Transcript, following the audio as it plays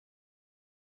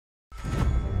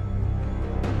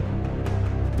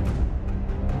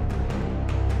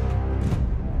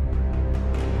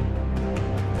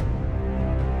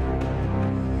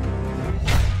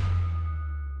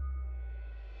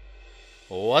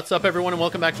What's up, everyone, and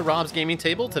welcome back to Rob's Gaming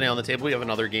Table. Today on the table we have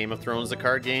another Game of Thrones, the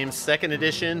card game, 2nd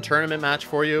edition tournament match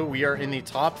for you. We are in the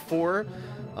top 4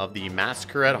 of the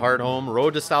Massacre at Hardhome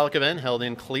Road to Stahleck Event held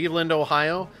in Cleveland,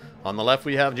 Ohio. On the left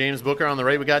we have James Booker. On the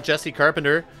right we got Jessie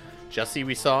Carpenter. Jesse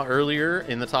we saw earlier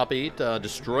in the top 8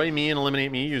 destroy me and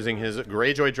eliminate me using his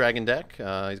Greyjoy Dragon deck.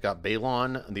 He's got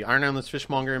Balon, the Iron Islands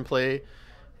Fishmonger in play,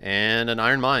 and an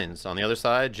Iron Mines. On the other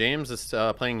side, James is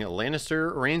playing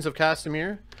Lannister Rains of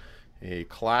Castamere, a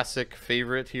classic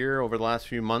favorite here over the last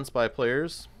few months by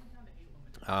players.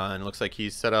 And it looks like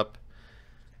he's set up,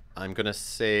 I'm going to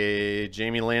say,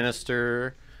 Jaime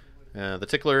Lannister, the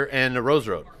Tickler, and a Rose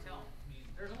Road.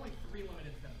 There's only 3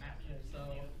 limited matches, so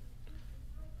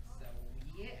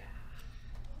yeah.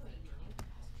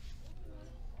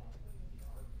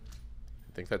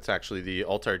 I think that's actually the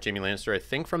alt-art Jaime Lannister, I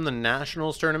think from the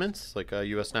Nationals tournaments, like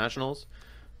U.S. Nationals,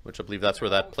 which I believe that's where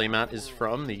that playmat is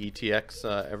from, the ETX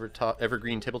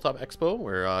Evergreen Tabletop Expo,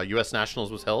 where U.S.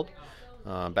 Nationals was held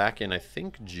back in, I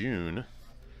think, June.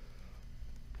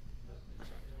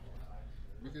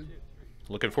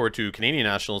 Looking forward to Canadian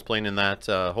Nationals playing in that,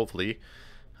 hopefully.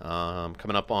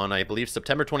 Coming up on, I believe,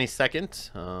 September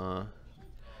 22nd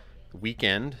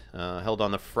weekend. Held on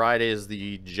the Friday is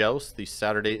the Joust. The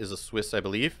Saturday is a Swiss, I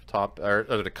believe. Top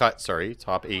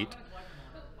 8.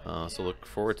 So look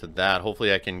forward to that.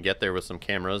 Hopefully I can get there with some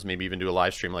cameras, maybe even do a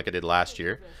live stream like I did last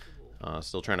year.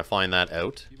 Still trying to find that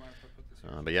out.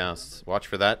 But yeah, watch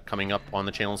for that coming up on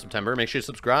the channel in September. Make sure you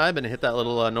subscribe and hit that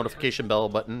little notification bell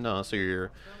button so you're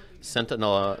sent a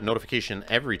notification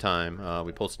every time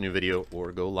we post a new video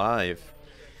or go live.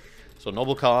 So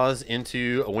Noble Cause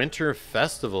into a winter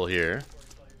festival here.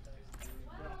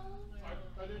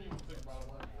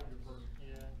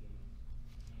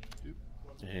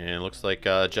 And it looks like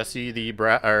Jesse, the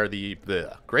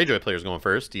Greyjoy player, is going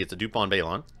first. He gets a dupe on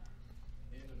Balon.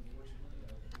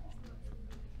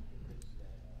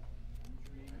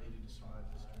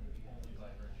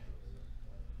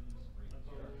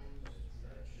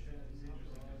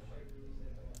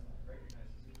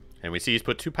 And we see he's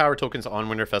put 2 power tokens on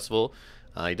Winter Festival.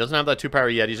 He doesn't have that 2 power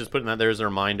yet. He's just putting that there as a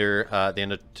reminder at the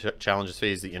end of challenges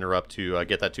phase, the interrupt, to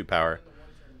get that 2 power.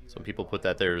 Some people put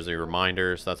that there as a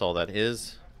reminder, so that's all that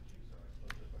is.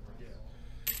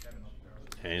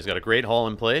 And he's got a great haul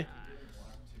in play. I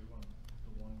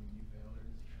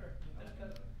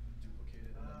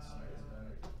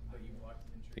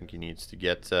think he needs to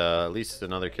get at least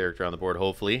another character on the board,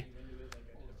 hopefully.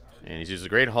 And he's used a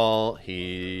great haul.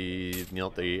 He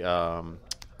nailed the Iron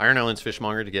Islands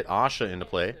Fishmonger to get Asha into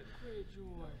play.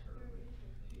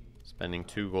 Spending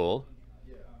 2 gold.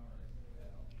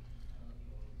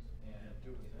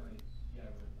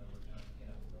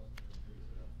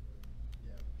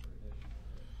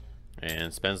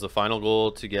 And spends the final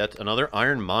gold to get another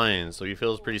Iron Mines. So he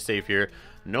feels pretty safe here.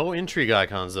 No intrigue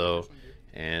icons, though.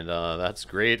 And that's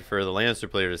great for the Lannister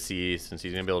player to see, since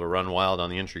he's going to be able to run wild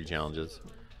on the intrigue challenges.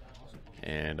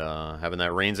 And having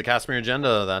that Reigns of Castamere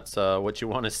agenda, that's what you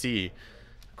want to see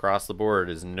across the board,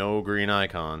 is no green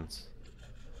icons.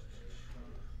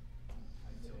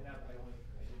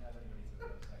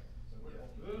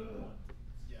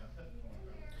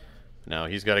 Now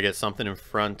he's got to get something in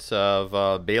front of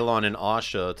Balon and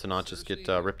Asha to not just get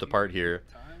ripped apart here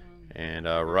and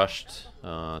rushed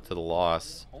to the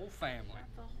loss. Whole family.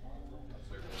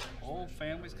 Whole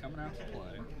family's coming out to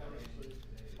play.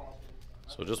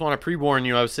 So just want to pre-warn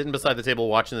you, I was sitting beside the table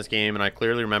watching this game, and I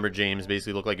clearly remember James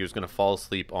basically looked like he was going to fall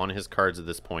asleep on his cards at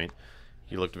this point.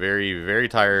 He looked very, very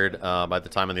tired by the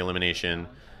time of the elimination.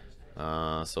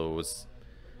 So it was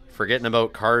forgetting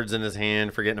about cards in his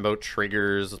hand, forgetting about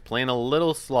triggers, playing a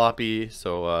little sloppy.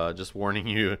 So just warning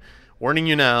you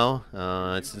now.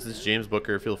 Since it's James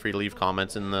Booker, feel free to leave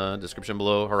comments in the description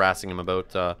below harassing him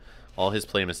about all his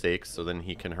play mistakes, so then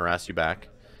he can harass you back.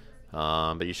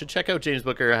 But you should check out James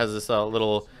Booker. Has this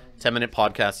little 10-minute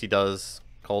podcast he does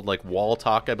called like Wall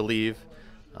Talk, I believe.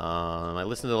 I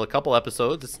listened to a couple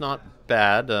episodes. It's not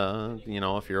bad, you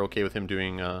know, if you're okay with him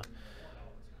doing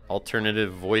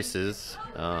alternative voices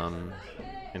and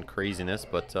craziness.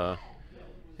 But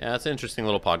yeah, it's an interesting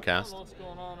little podcast.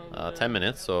 10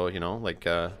 minutes, so you know, like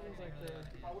at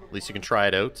least you can try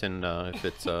it out. And if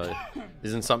it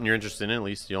isn't something you're interested in, at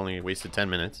least you only wasted 10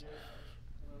 minutes.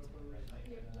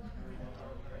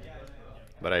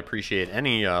 But I appreciate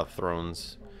any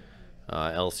Thrones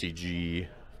LCG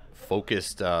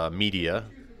focused media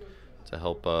to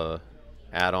help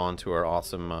add on to our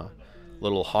awesome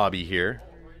little hobby here.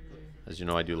 As you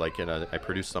know, I do like it. I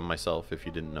produce some myself, if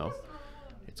you didn't know.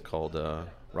 It's called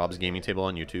Rob's Gaming Table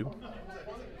on YouTube.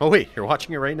 Oh wait, you're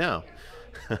watching it right now.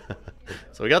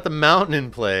 So we got the mountain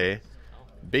in play.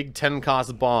 big 10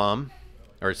 cost bomb,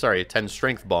 or sorry, 10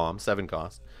 strength bomb, 7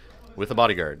 cost, with a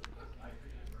bodyguard.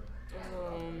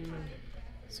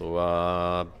 So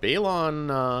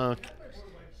Balon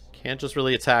can't just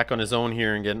really attack on his own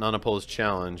here and get an unopposed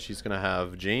challenge. He's going to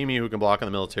have Jamie who can block on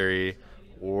the military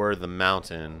or the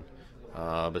mountain.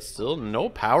 But still no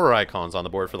power icons on the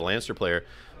board for the Lannister player.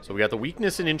 So we got the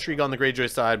weakness in intrigue on the Greyjoy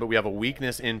side, but we have a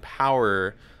weakness in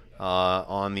power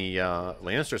on the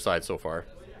Lannister side so far.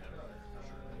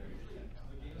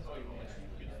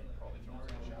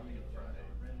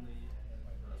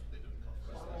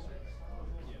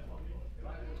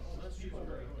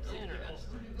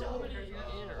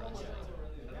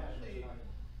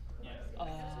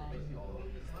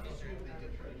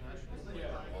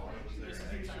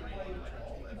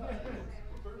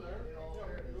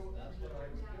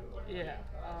 Yeah,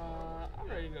 I'm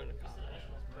ready to go to combat.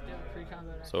 Yeah,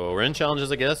 pre-combat. So we're in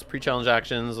challenges, I guess. Pre-challenge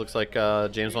actions. Looks like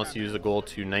James wants to use a goal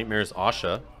to Nightmares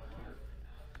Asha.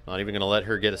 Not even going to let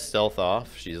her get a stealth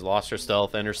off. She's lost her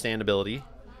stealth and her stand ability.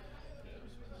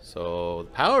 So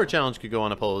the power challenge could go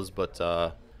unopposed, but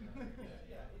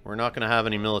we're not going to have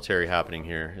any military happening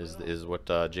here, is what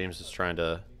James is trying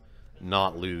to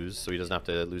not lose, so he doesn't have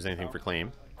to lose anything for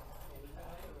claim.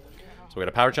 So we got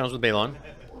a power challenge with Balon.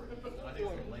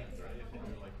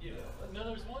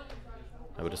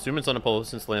 I would assume it's unopposed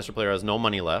since the Lannister player has no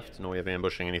money left. No way of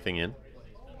ambushing anything in.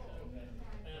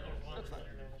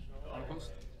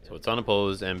 So it's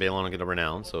unopposed, and Balon will get a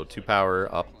renown. So 2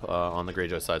 power up on the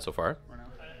Greyjoy side so far.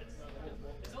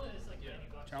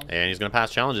 And he's going to pass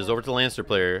challenges over to the Lannister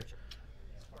player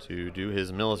to do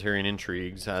his military and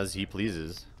intrigues as he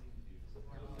pleases.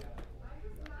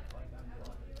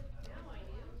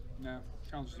 No,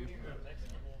 challenge you.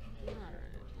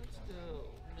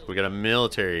 So we got a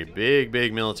military,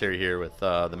 big military here with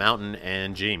the Mountain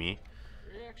and Jamie.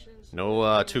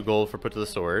 No 2 gold for put to the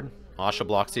sword. Asha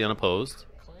blocks the unopposed.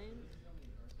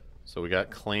 So we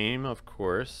got claim, of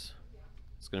course.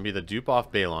 It's going to be the dupe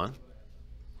off Balon,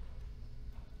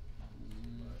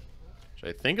 which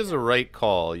I think is the right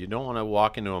call. You don't want to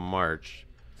walk into a march.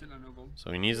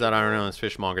 So he needs that Iron Islands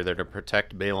Fishmonger there to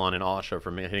protect Balon and Asha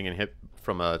from hitting and hit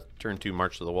from a turn 2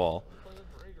 march to the wall.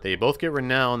 They both get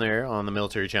renown there on the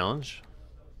military challenge.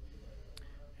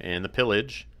 And the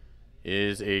pillage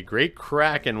is a Great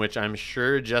Kraken, which I'm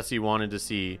sure Jessie wanted to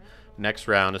see next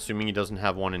round, assuming he doesn't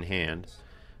have one in hand,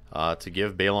 to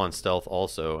give Balon stealth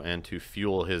also and to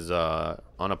fuel his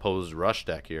unopposed rush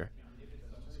deck here.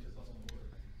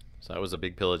 So that was a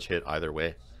big pillage hit either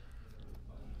way.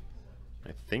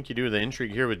 I think you do the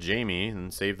intrigue here with Jamie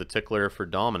and save the tickler for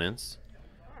dominance,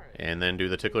 and then do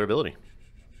the tickler ability.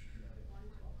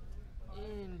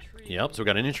 Yep, so we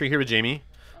got an intrigue here with Jamie,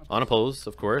 unopposed,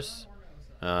 of course,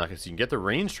 because you can get the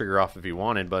range trigger off if you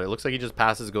wanted, but it looks like he just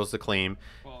passes, goes to claim.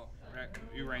 Well,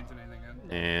 you range anything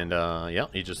in. And, yeah,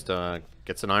 he just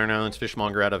gets an Iron Islands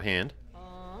Fishmonger out of hand.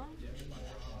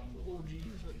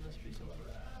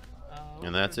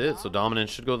 And that's it, so dominance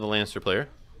should go to the Lannister player.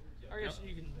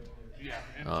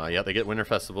 Yeah, they get Winter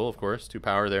Festival, of course, 2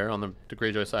 power there on the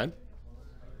Greyjoy side.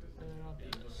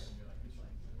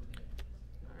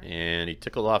 And he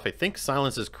tickled off, I think,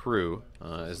 Silence's Crew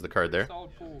is the card there. Solid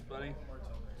pool, buddy.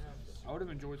 I would have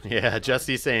enjoyed. Yeah,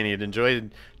 Jesse's saying he'd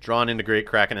enjoyed drawing into Great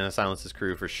Kraken and a Silence's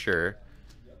Crew for sure.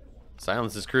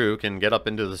 Silence's Crew can get up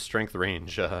into the strength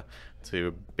range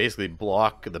to basically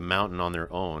block the mountain on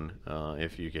their own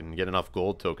if you can get enough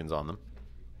gold tokens on them.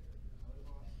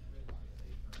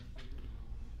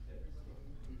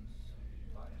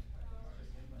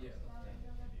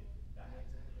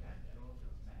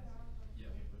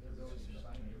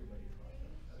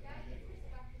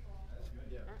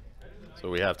 So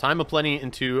we have Time of Plenty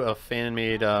into a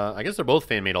fan-made, I guess they're both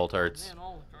fan-made alt arts.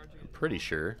 I'm pretty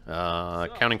sure.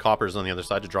 Counting coppers on the other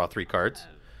side to draw 3 cards.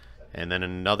 And then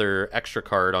another extra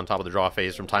card on top of the draw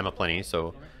phase from Time of Plenty.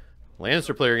 So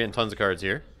Lannister player getting tons of cards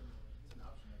here.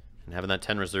 And having that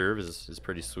 10 reserve is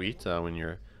pretty sweet when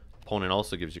your opponent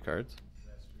also gives you cards.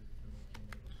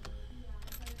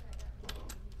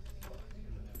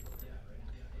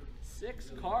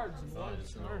 Six cards in one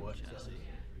turn, Jesse.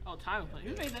 Oh, Time of Plenty.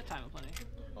 Who made that Time of Plenty?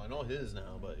 Well, I know his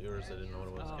now, but yours I didn't know what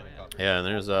it was. Oh, Yeah,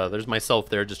 and there's myself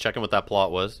there just checking what that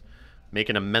plot was.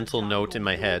 Making a mental note in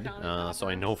my head so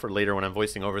I know for later when I'm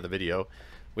voicing over the video,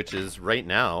 which is right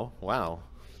now. Wow.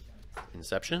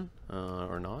 Inception?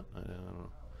 Or not? I don't know.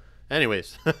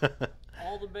 Anyways.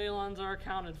 All the Balons are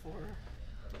accounted for.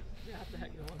 Yeah, what the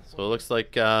heck going on? So it looks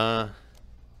like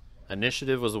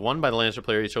initiative was won by the Lannister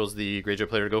player. He chose the Greyjoy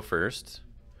player to go first.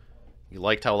 He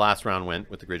liked how last round went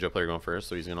with the Greyjoy player going first,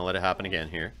 so he's going to let it happen again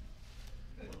here.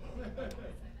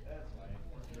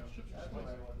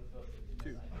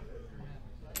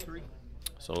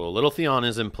 So little Theon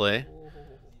is in play.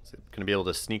 He's going to be able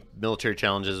to sneak military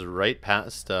challenges right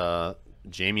past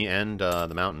Jaime and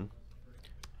the Mountain.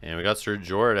 And we got Sir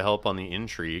Jorah to help on the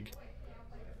intrigue.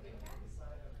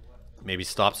 Maybe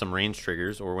stop some range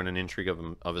triggers or win an intrigue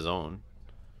of his own.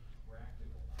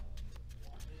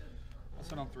 I'll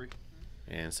send on 3.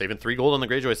 And saving 3 gold on the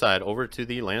Greyjoy side over to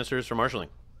the Lannisters for marshalling.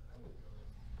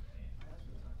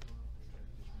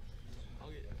 I'll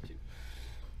get 2.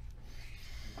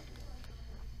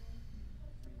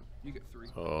 You get 3.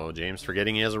 So James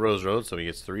forgetting he has a Rose Road, so he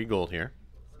gets 3 gold here.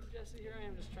 Jesse, here I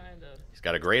am just trying to He's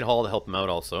got a great haul to help him out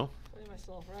also. play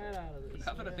myself right out of this.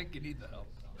 Now that I think you need the help.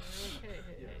 Hey,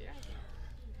 yeah.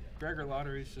 Gregor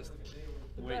Lottery's just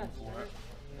waiting best, for right?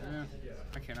 it. Yeah.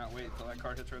 I cannot wait until that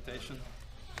card hits rotation.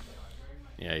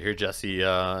 Yeah, you hear Jessie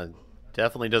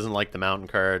definitely doesn't like the Mountain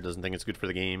card, doesn't think it's good for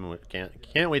the game.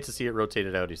 Can't wait to see it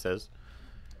rotated out, he says.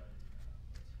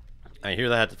 I hear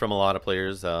that from a lot of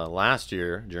players. Last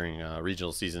year, during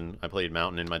regional season, I played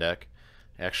Mountain in my deck.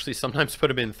 I actually sometimes put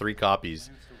him in 3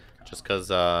 copies. Just because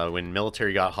when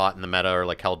military got hot in the meta, or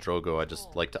like Khal Drogo, I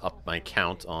just like to up my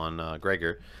count on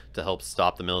Gregor to help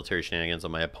stop the military shenanigans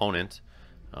of my opponent.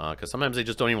 Because sometimes they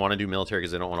just don't even want to do military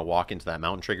because they don't want to walk into that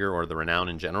Mountain trigger or the Renown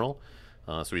in general.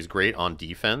 So he's great on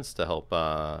defense to help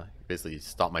basically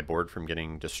stop my board from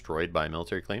getting destroyed by a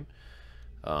military claim.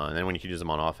 And then when you can use him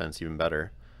on offense, even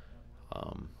better.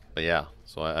 But yeah,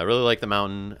 so I really like the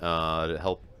Mountain to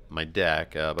help my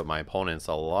deck, but my opponents,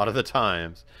 a lot of the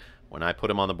times, when I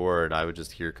put him on the board, I would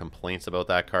just hear complaints about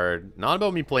that card. Not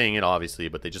about me playing it, obviously,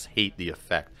 but they just hate the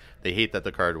effect. They hate that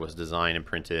the card was designed and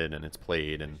printed and it's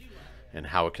played and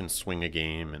how it can swing a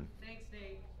game, and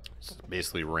it's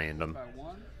basically random. By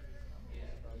 1.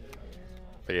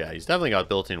 But yeah, he's definitely got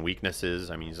built-in weaknesses.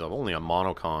 I mean, he's only a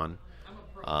monocon.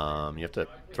 You have to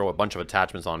throw a bunch of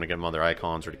attachments on to get him other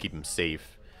icons or to keep him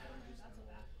safe.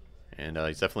 And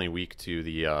he's definitely weak to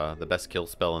the best kill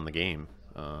spell in the game,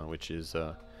 which is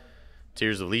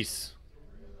Tears of Lys.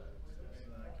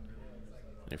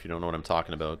 If you don't know what I'm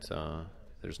talking about,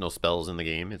 there's no spells in the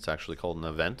game. It's actually called an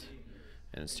event,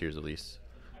 and it's Tears of Lys.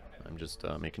 I'm just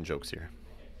making jokes here.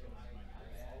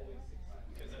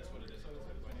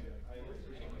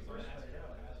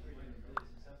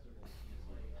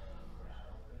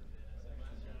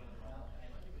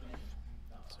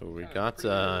 So we got,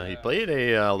 he played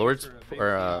a Lord's,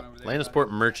 or Lannisport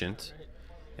Merchant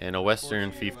and a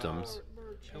Western Fiefdoms.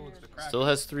 Still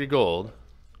has 3 gold.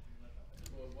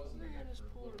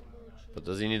 But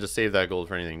does he need to save that gold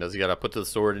for anything? Does he got to put the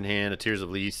sword in hand, a Tears of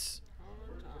Lys?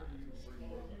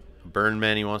 Burn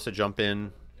Man he wants to jump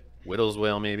in. Widow's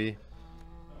Wail maybe.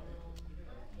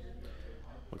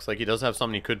 Looks like he does have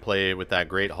something he could play with that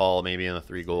Great Hall maybe in the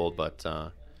 3 gold, but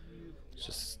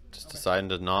just deciding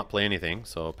to not play anything.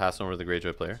 So passing over to the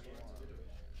Greyjoy player.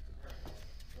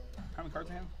 How many cards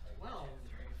in hand?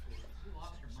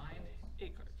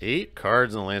 8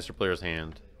 cards in the Lannister player's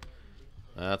hand.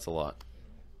 That's a lot.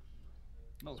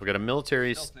 So we got a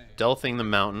military stealthing the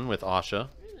Mountain with Asha.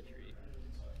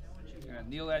 Gonna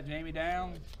kneel that Jaime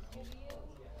down.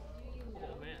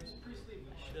 Oh man,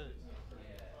 I should.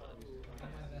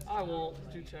 But I won't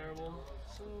do terrible.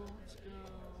 So let's go.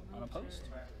 On a post.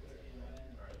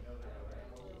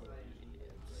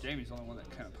 Jamie's the only one that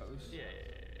can oppose. Yeah.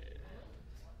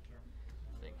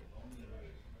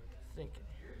 Thinking.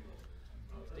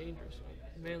 It's dangerous.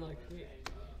 A man like me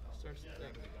starts to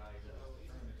think.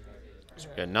 So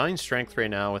we got 9 strength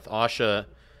right now with Asha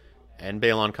and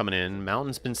Balon coming in.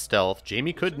 Mountain's been stealth.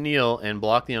 Jaime could kneel and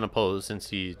block the unopposed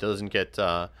since he doesn't get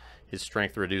his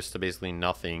strength reduced to basically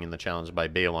nothing in the challenge by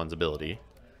Balon's ability.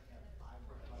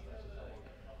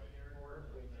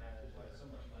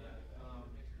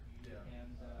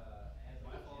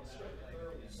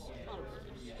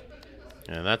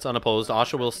 And that's unopposed.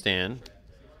 Asha will stand.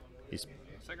 He's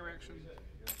Second reaction.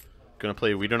 going to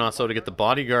play We Do Not Sow to get the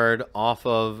bodyguard off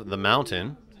of the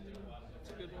Mountain.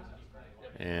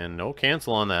 And no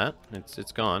cancel on that.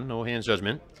 It's gone. No Hand's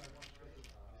Judgment.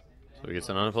 So he gets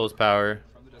an unopposed power.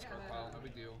 From the discard pile, no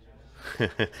big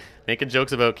deal. Making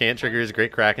jokes about can't triggers.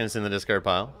 Great Krakens in the discard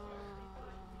pile.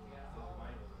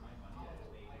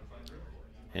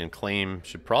 And claim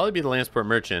should probably be the Lannisport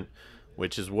Merchant,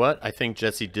 which is what I think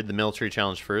Jessie did the military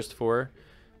challenge first for.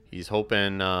 He's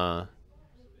hoping the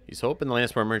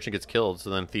Lannisport Merchant gets killed, so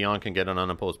then Theon can get an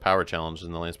unopposed power challenge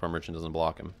and the Lannisport Merchant doesn't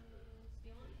block him.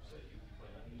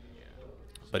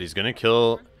 But he's going to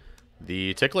kill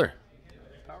the Tickler.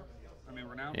 Power. I mean,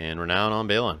 Renown. And Renown on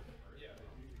Balon.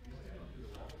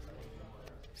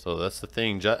 So that's the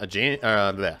thing.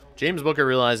 James Booker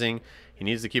realizing he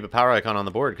needs to keep a power icon on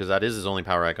the board because that is his only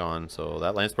power icon. So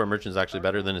that Landsport Merchant is actually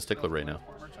better than his Tickler right now.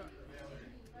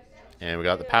 And we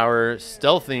got the power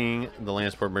stealthing the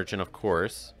Landsport Merchant, of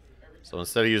course. So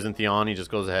instead of using Theon, he just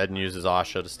goes ahead and uses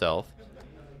Asha to stealth.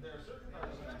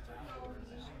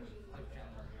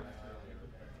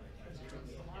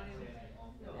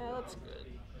 Yeah, that's good.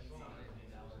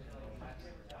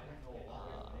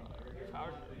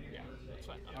 Power, yeah, that's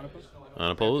fine.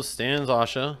 Unopposed stands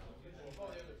Asha.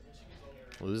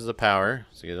 Loses a power,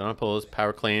 so he gets unopposed.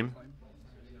 Power claim.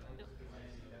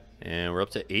 And we're up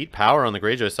to 8 power on the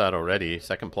Greyjoy side already.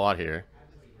 Second plot here.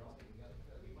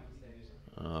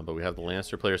 But we have the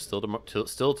Lannister player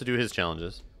still to do his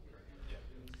challenges.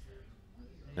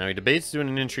 Now he debates doing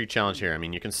an intrigue challenge here. I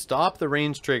mean, you can stop the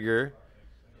range trigger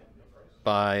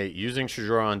by using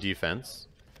Shajora on defense.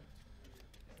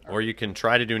 Or you can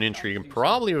try to do an intrigue and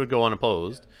probably would go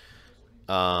unopposed.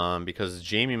 Because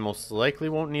Jaime most likely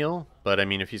won't kneel. But, I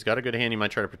mean, if he's got a good hand, he might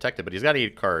try to protect it. But he's got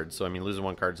 8 cards, so, I mean, losing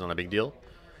 1 card is not a big deal.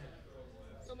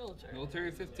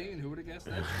 Military 15, who would have guessed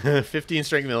that? 15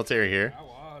 strength military here. How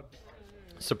odd.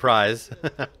 Surprise.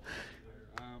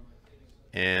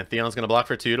 And Theon's going to block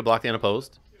for 2 to block the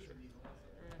unopposed.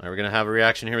 All right, we're going to have a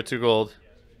reaction here with 2 gold.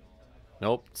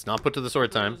 Nope, it's not put to the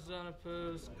sword time.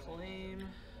 Unopposed claim.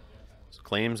 So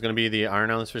claim's going to be the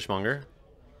Iron Islands Fishmonger.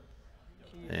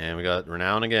 And we got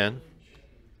Renown again.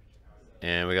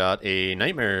 And we got a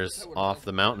Nightmares off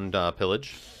the mountain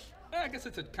pillage. Yeah, I guess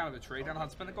it's a kind of a trade. I don't know how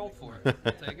to spend the gold for it.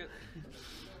 I'll take it.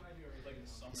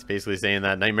 He's basically saying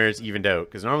that Nightmares evened out.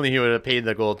 Because normally he would have paid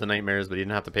the gold to Nightmares, but he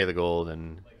didn't have to pay the gold.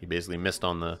 And he basically missed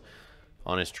on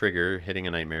his trigger, hitting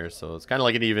a Nightmares. So it's kind of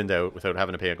like it evened out without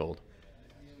having to pay a gold.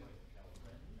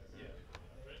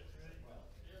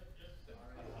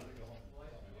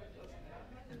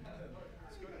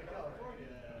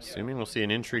 Assuming we'll see an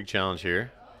intrigue challenge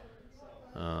here.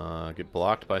 Get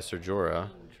blocked by Ser Jorah.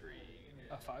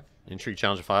 5. Intrigue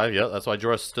challenge of 5. Yep, that's why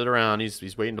Jorah stood around.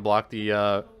 He's waiting to block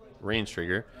the range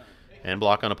trigger and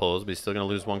block unopposed, but he's still going to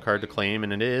lose 1 card to claim,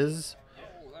 and it is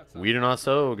We Do Not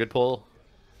Sow. Good pull.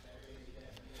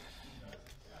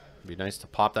 Be nice to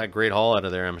pop that Great Hall out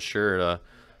of there, I'm sure, to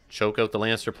choke out the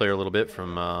Lannister player a little bit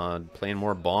from playing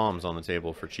more bombs on the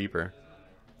table for cheaper.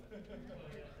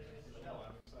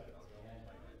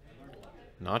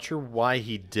 Not sure why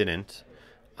he didn't.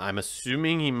 I'm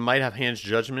assuming he might have Hand's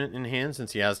Judgment in hand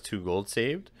since he has 2 gold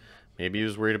saved. Maybe he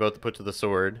was worried about the put to the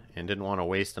sword and didn't want to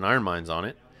waste an Iron Mines on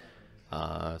it.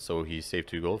 So he saved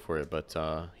 2 gold for it. But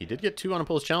he did get 2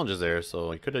 unopposed challenges there,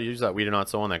 so he could have used that We Do Not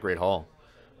Sow on that Great Hall.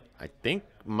 I think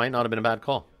might not have been a bad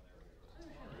call.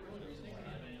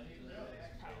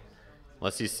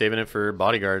 Unless he's saving it for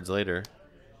bodyguards later.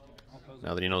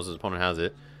 Now that he knows his opponent has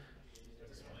it.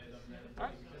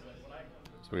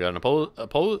 We got an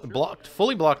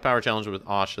fully blocked power challenge with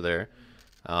Asha there.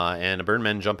 And a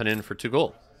Burnman jumping in for 2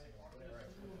 gold.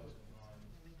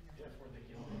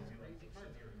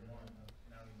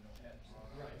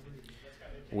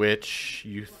 Which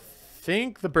you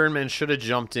think the Burnman should have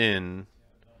jumped in.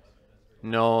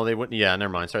 No, they wouldn't. Yeah,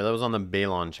 never mind. Sorry, that was on the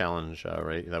Balon challenge,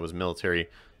 right? That was military.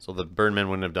 So the Burnman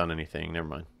wouldn't have done anything. Never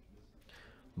mind.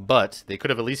 But they could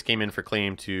have at least came in for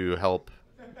claim to help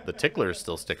the Ticklers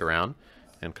still stick around.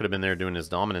 And could have been there doing his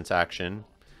dominance action.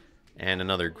 And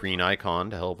another green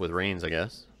icon to help with Rains, I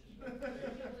guess.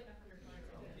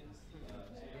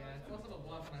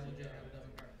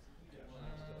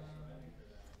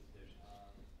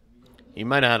 He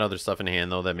might have had other stuff in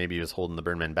hand, though, that maybe he was holding the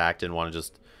Burnman back. Didn't want to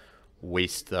just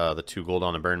waste the 2 gold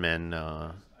on the Burnman.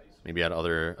 Maybe had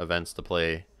other events to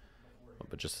play.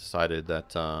 But just decided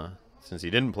that since he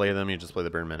didn't play them, he'd just play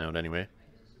the Burnman out anyway.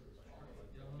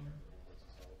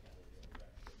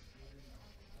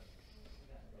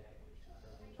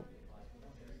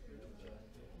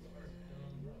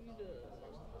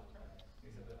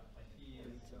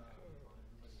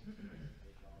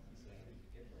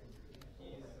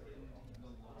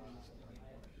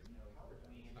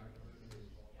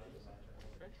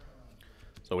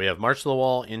 So we have March to the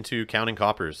Wall into Counting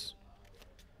Coppers.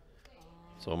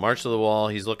 So March to the Wall,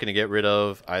 he's looking to get rid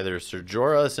of either Ser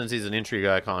Jorah, since he's an intrigue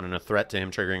icon and a threat to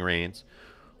him triggering Rains,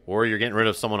 or you're getting rid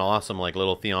of someone awesome like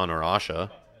Little Theon or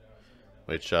Asha,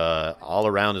 which all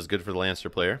around is good for the Lannister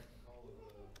player.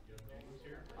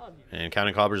 And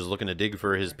Counting Coppers is looking to dig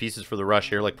for his pieces for the rush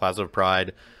here, like Plaza of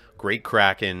Pride, Great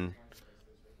Kraken,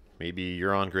 maybe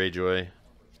Euron Greyjoy.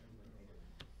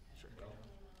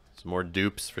 Some more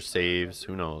dupes for saves.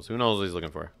 Who knows? Who knows what he's looking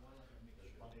for?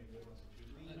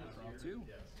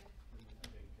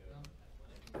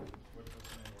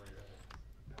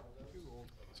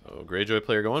 So Greyjoy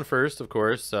player going first, of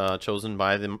course, chosen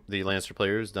by the Lannister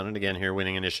players. Done it again here,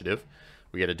 winning initiative.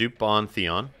 We get a dupe on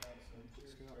Theon.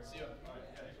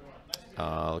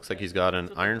 Looks like he's got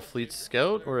an Iron Fleet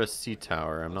Scout or a Sea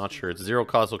Tower. I'm not sure. It's 0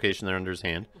 cost location there under his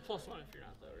hand. +1 if you're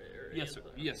not though, right? Yes, sir.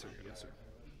 Yes, sir. Yes, sir.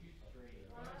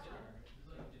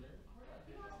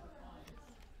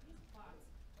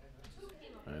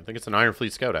 I think it's an Iron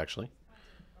Fleet Scout, actually.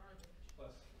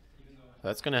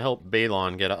 That's going to help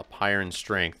Balon get up higher in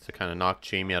strength to kind of knock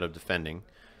Jaime out of defending.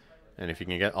 And if you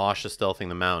can get Asha stealthing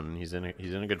the mountain, he's in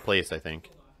a good place, I think.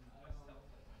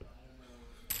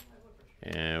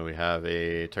 And we have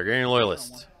a Targaryen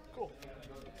Loyalist.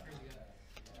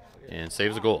 And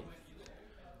saves a gold.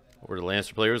 Over to the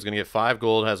Lannister player, who's going to get 5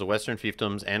 gold, has a Western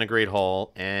Fiefdoms and a Great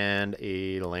Hall, and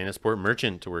a Lannisport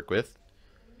Merchant to work with.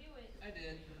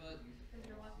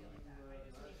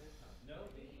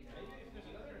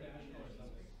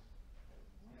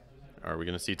 Are we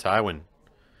going to see Tywin?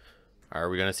 Are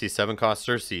we going to see 7 cost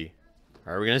Cersei?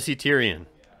 Are we going to see Tyrion?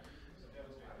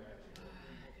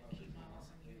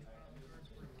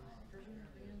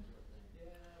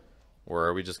 Or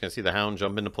are we just going to see the Hound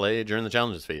jump into play during the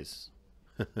challenges phase?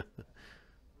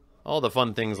 All the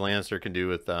fun things Lannister can do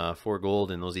with 4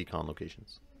 gold in those econ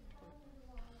locations.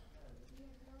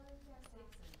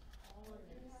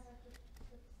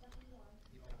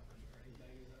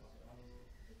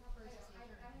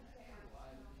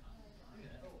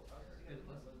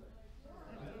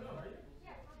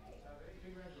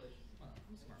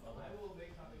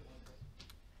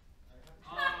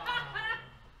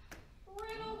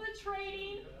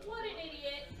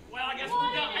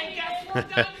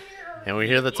 And we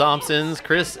hear the Thompsons,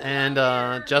 Chris and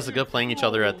Jessica playing each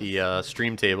other at the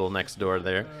stream table next door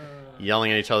there.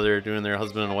 Yelling at each other, doing their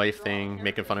husband and wife thing,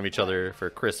 making fun of each other for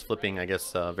Chris flipping, I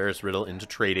guess, Varys Riddle into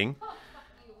trading.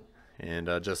 And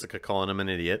Jessica calling him an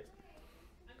idiot.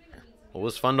 It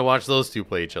was fun to watch those two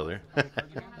play each other.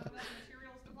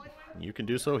 You can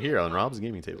do so here on Rob's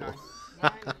Gaming Table.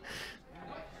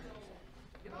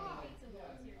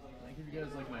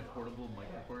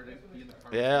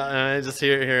 Yeah, I just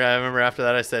here. I remember after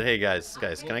that I said, "Hey guys,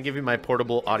 can I give you my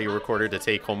portable audio recorder to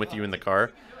take home with you in the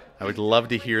car? I would love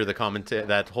to hear the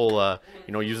that whole,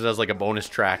 use it as like a bonus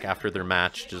track after their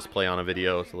match. Just play on a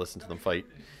video to listen to them fight.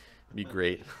 It'd be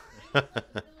great." They're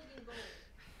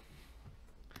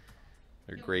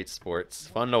great sports.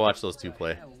 Fun to watch those two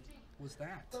play. What's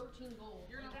that?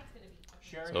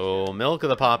 So Milk of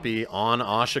the Poppy on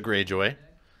Asha Greyjoy.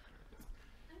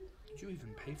 Did you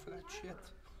even pay for that shit?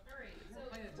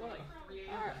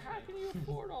 How can you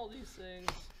afford all these things?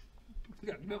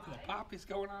 You got Milk of the Poppies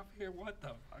going off here? What the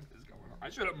fuck is going on? I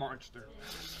should have marched her.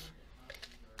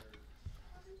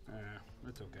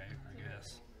 That's okay, I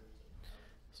guess.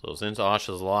 So since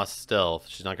Asha's lost stealth,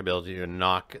 she's not going to be able to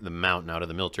knock the mountain out of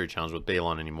the military challenge with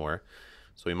Balon anymore.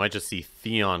 So we might just see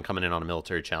Theon coming in on a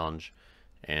military challenge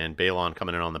and Balon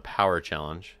coming in on the power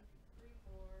challenge.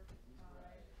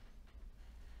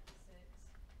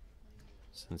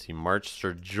 Since he marched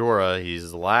Ser Jorah,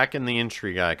 he's lacking the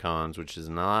intrigue icons, which is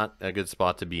not a good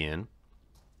spot to be in.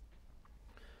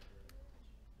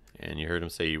 And you heard him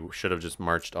say you should have just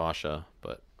marched Asha,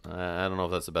 but I don't know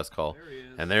if that's the best call.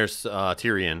 And there's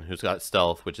Tyrion, who's got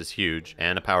stealth, which is huge,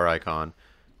 and a power icon,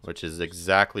 which is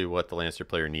exactly what the Lannister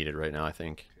player needed right now, I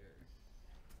think.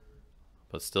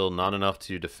 But still not enough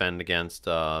to defend against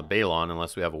Balon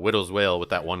unless we have a Widow's Wail with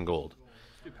that 1 gold.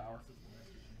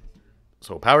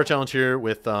 So power challenge here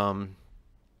with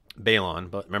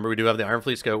Balon, but remember we do have the Iron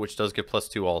Fleet Scout, which does give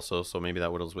 +2 also, so maybe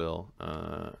that Widow's Wail,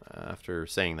 after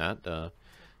saying that,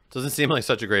 doesn't seem like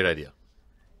such a great idea.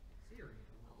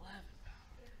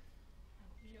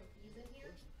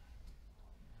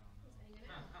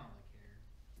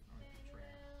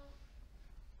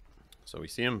 So we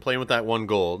see him playing with that 1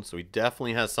 gold, so he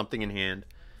definitely has something in hand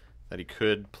that he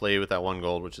could play with that 1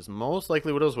 gold, which is most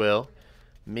likely Widow's Wail.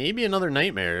 Maybe another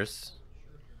Nightmares.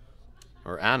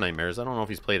 Or Nightmares. I don't know if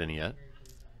he's played any yet.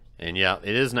 And yeah,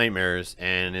 it is Nightmares,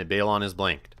 and Balon is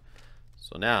blanked.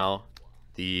 So now,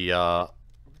 the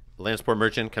Lannisport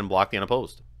Merchant can block the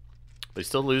unopposed. But he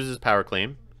still loses power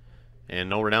claim, and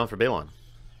no renown for Balon.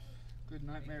 Good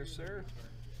nightmare, sir.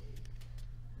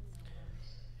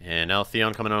 And now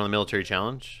Theon coming on the military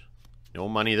challenge. No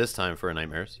money this time for a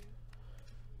Nightmares.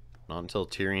 Not until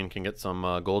Tyrion can get some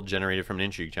gold generated from an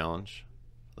intrigue challenge.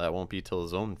 That won't be till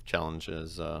his own challenge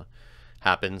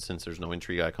happens, since there's no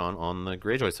intrigue icon on the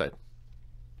Greyjoy side.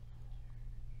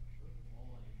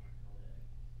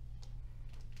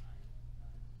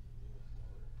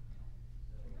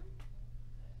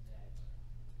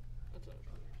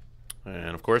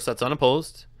 And of course that's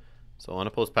unopposed. So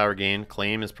unopposed power gain.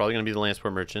 Claim is probably going to be the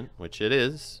Lannister Merchant, which it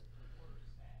is.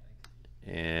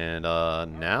 And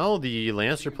now the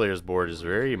Lannister player's board is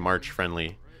very March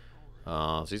friendly.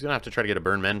 So he's going to have to try to get a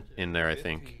burn men in there, I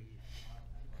think.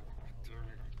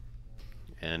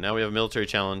 And now we have a military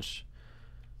challenge.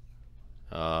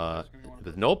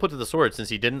 With no put to the sword, since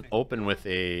he didn't open with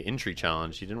a intrigue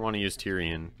challenge. He didn't want to use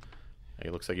Tyrion.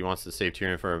 It looks like he wants to save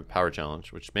Tyrion for a power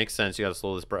challenge, which makes sense. You got to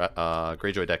slow this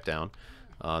Greyjoy deck down.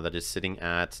 That is sitting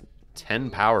at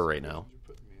 10 power right now.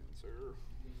 They're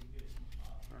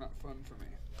not fun for me.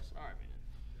 Sorry,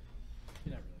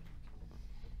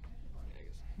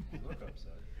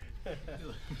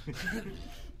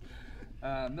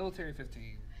 man. Military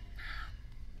 15.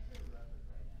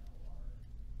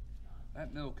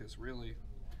 That milk is really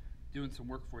doing some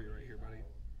work for you right here, buddy.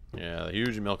 Yeah, the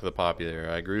huge milk of the poppy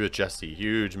there. I agree with Jessie.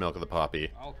 Huge milk of the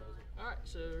poppy. I'll oppose it. Alright,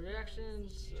 so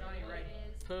reactions.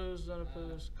 Opposed,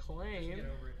 unopposed, claim.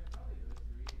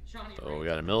 So we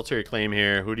got a military claim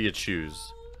here. Who do you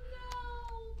choose?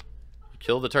 You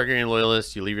kill the Targaryen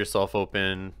loyalist. You leave yourself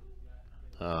open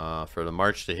for the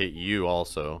march to hit you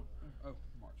also. Oh,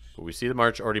 March. But we see the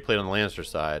march already played on the Lannister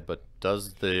side. But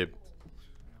does the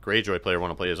Greyjoy player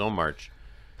want to play his own march?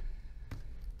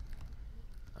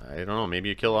 I don't know. Maybe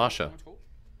you kill Asha.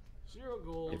 0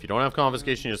 gold. If you don't have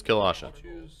confiscation, you just kill Asha.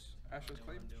 Choose Asha's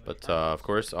claim. But of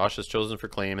course, Asha's chosen for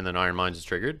claim, and then Iron Minds is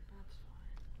triggered.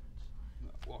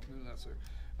 No, walk into that, sir.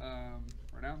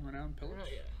 Renown, pillage.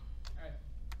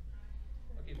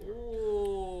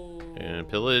 Ooh. And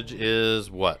pillage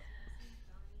is what?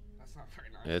 That's not very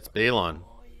nice. It's Balon.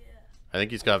 I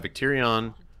think he's got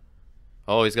Victarion.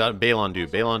 Oh, he's got Balon dupe.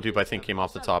 Balon dupe, I think, came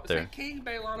off the top This there. ain't King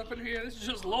Balon up in here. This is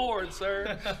just Lord,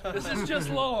 sir. This is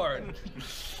just Lord.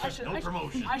 I should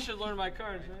learn my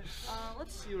cards, right?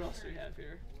 Let's see what else we have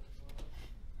here.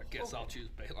 I guess I'll choose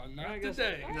Balon. I Not guess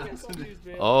today. I'll choose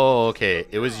Balon. Oh, okay.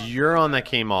 It was Euron that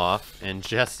came off, and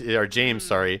James,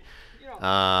 sorry,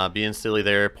 being silly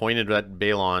there, pointed at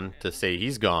Balon to say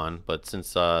he's gone. But since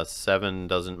 7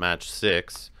 doesn't match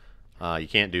 6, you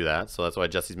can't do that. So that's why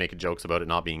Jesse's making jokes about it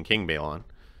not being King Balon.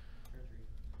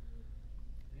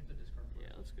 Yeah,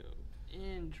 let's go.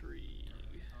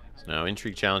 Intrigue. So now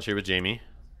intrigue challenge here with Jaime.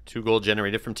 2 gold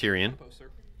generated from Tyrion. Post, sir.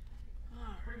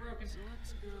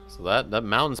 So that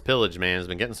Mountains Pillage, man, has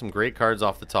been getting some great cards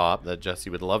off the top that Jesse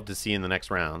would love to see in the next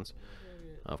rounds.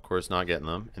 Of course, not getting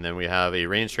them. And then we have a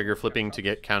range trigger flipping to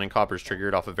get counting coppers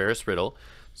triggered off of Varys Riddle.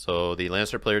 So the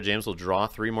Lannister player, James, will draw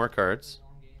 3 more cards.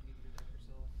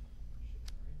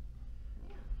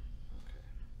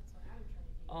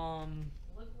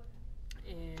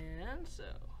 And so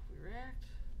we react,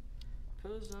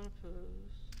 oppose,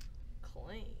 unopposed,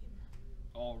 claim.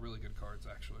 All really good cards,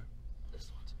 actually. This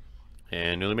one's a good one.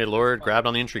 And newly made Lord grabbed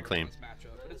on the intrigue claim. This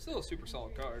matchup, but it's still a super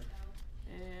solid card.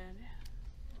 And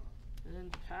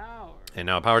then power. And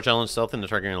now a power challenge stealth in the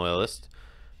Targaryen Loyalist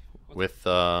with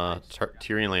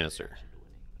Tyrion Lannister.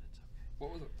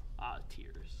 What was it?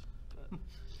 Tears. But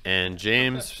And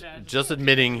James just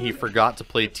admitting he forgot to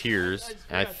play Tears.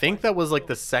 And I think that was like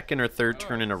the second or third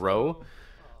turn in a row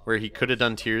where he could have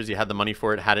done Tears. He had the money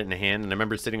for it, had it in hand. And I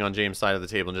remember sitting on James' side of the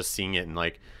table and just seeing it. And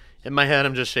like, in my head,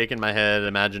 I'm just shaking my head,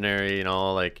 imaginary, you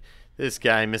know, like this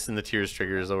guy missing the Tears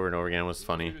triggers over and over again was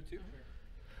funny.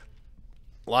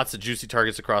 Lots of juicy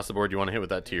targets across the board you want to hit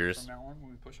with that Tears. From now on, when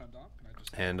we push on Doc, can I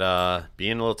just... And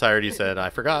being a little tired, he said,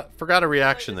 I forgot a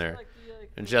reaction there.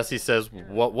 And Jesse says,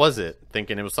 what was it?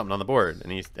 Thinking it was something on the board.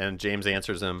 And James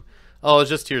answers him, oh, it's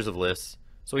just Tears of Liss.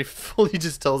 So he fully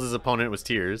just tells his opponent it was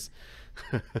Tears.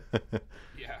 Yeah, I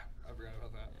forgot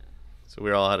about that. So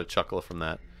we all had a chuckle from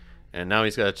that. And now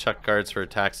he's got to chuck cards for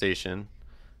taxation.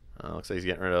 Looks like he's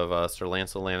getting rid of Sir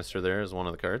Lancel Lannister there as one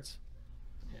of the cards.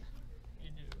 Yeah,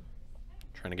 you do.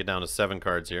 Trying to get down to 7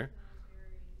 cards here.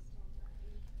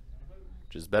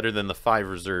 Which is better than the 5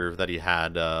 reserve that he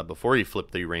had before he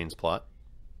flipped the Rains plot.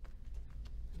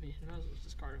 I mean, who knows what's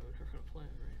discarded with her for the plan,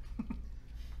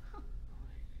 right?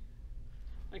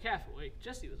 like half awake.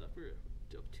 Jesse was up. We were up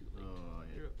too late. Oh,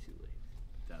 yeah. We were up too late.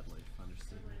 Dad life,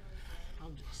 understood.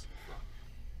 I'm just fuck.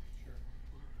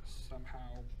 Somehow,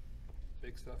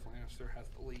 Big Stuff Lannister has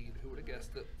the lead. Who would have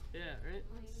guessed it? Yeah, right?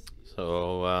 Let's see.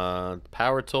 So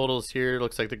power totals here.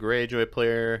 Looks like the Greyjoy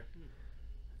player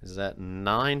is at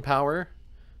 9 power.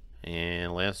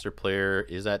 And Lannister player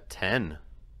is at 10.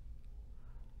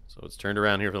 So it's turned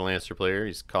around here for the Lannister player.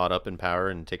 He's caught up in power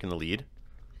and taken the lead.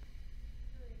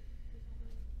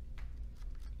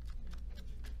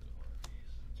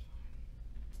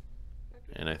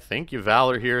 And I think you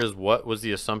Valor here is what was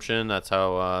the assumption. That's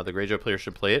how the Greyjoy player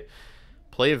should play it.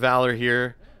 Play Valor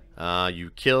here.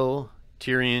 You kill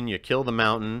Tyrion. You kill the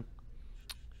Mountain.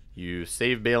 You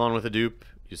save Balon with a dupe.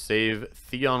 You save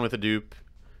Theon with a dupe.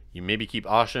 You maybe keep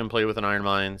Asha in play with an Iron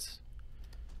Mines.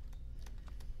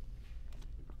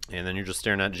 And then you're just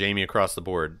staring at Jaime across the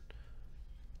board.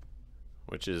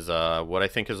 Which is what I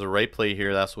think is the right play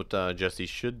here. That's what Jessie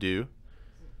should do.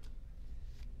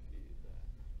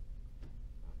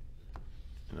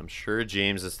 And I'm sure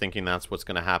James is thinking that's what's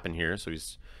going to happen here. So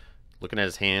he's looking at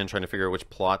his hand, trying to figure out which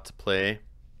plot to play.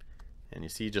 And you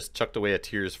see he just chucked away a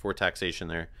Tears for taxation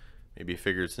there. Maybe he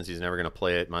figured since he's never going to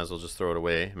play it, might as well just throw it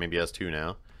away. Maybe he has 2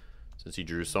 now, since he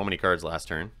drew so many cards last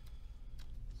turn.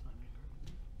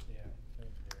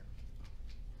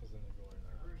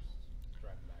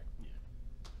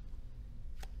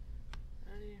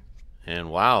 And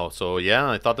wow, so yeah,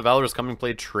 I thought the Valor was coming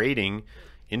play trading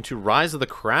into Rise of the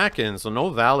Kraken, so no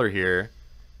Valor here.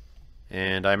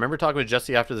 And I remember talking with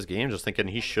Jessie after this game, just thinking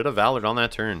he should have Valored on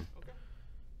that turn.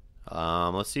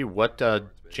 Let's see what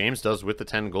James does with the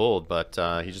 10 gold, but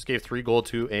he just gave 3 gold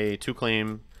to a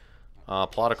 2-claim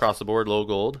plot across the board, low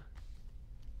gold.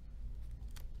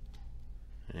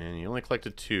 And he only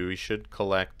collected 2. He should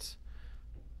collect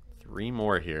 3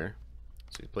 more here.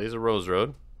 So he plays a Rose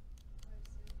Road.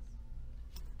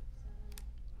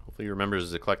 Hopefully he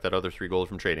remembers to collect that other 3 gold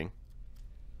from trading.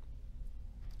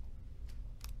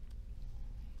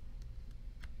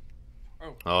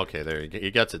 Oh, okay, there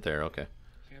he gets it there. Okay.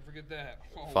 Can't forget that.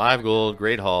 Oh, 5 gold,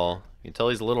 great haul. You can tell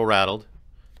he's a little rattled.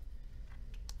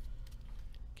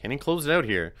 Can he close it out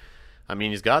here? I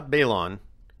mean, he's got Balon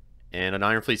and an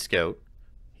Iron Fleet Scout.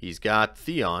 He's got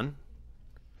Theon,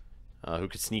 who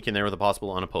could sneak in there with a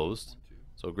possible unopposed.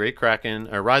 So great Kraken,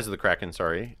 or Rise of the Kraken,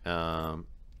 sorry,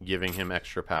 giving him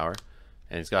extra power.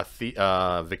 And he's got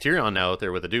Victirion now out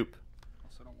there with a dupe.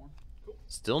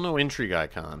 Still no Intrigue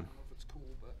Icon.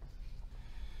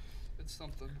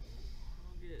 Something.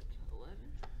 I'll get 11.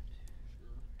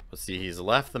 Let's see, he's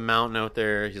left the Mountain out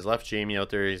there. He's left Jaime out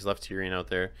there. He's left Tyrion out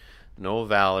there. No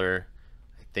Valor.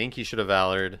 I think he should have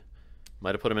Valored.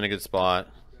 Might have put him in a good spot.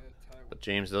 But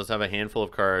James does have a handful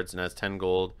of cards and has 10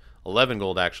 gold. 11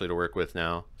 gold actually to work with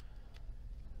now.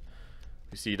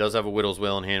 You see he does have a Widow's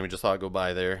Wail in hand. We just saw it go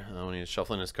by there when he was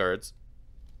shuffling his cards.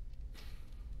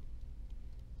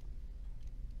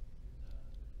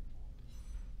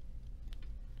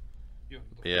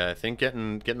 Yeah, I think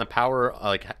getting the power,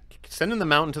 like sending the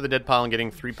Mountain to the dead pile and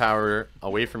getting 3 power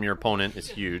away from your opponent is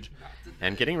huge.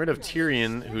 And getting rid of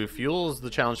Tyrion, who fuels the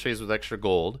challenge phase with extra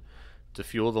gold to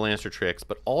fuel the Lannister tricks,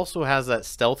 but also has that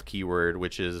stealth keyword,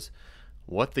 which is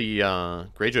what the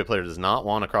Greyjoy player does not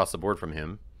want across the board from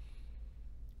him.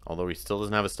 Although he still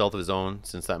doesn't have a stealth of his own,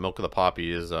 since that Milk of the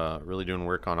Poppy is really doing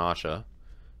work on Asha.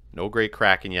 No great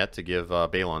Kraken yet to give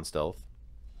Balon stealth.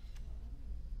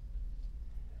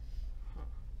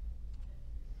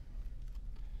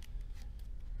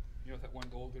 You know what that 1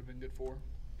 gold would have been good for?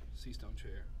 Seastone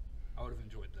chair. I would have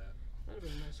enjoyed that. That would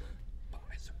have been a nice one.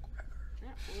 Massacre. Yeah,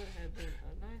 would have been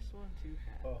a nice one to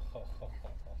have.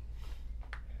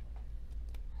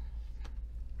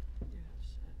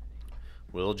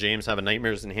 Will James have a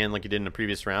Nightmares in hand like he did in the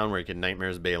previous round where he could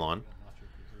Nightmares Balon? I'm not sure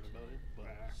if you heard about it, but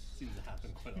it seems to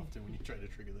happen quite often when you try to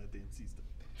trigger that day in Seastone.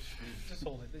 Just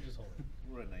hold it. They just hold it.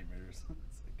 We're at Nightmares.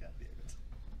 It's like, God damn it.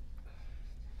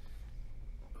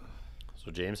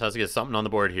 So James has to get something on the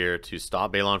board here to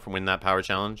stop Balon from winning that power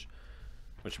challenge,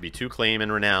 which would be 2 claim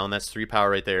and renown. That's 3 power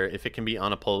right there. If it can be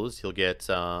unopposed, he'll get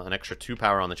an extra 2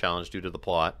 power on the challenge due to the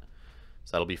plot.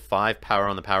 So that'll be 5 power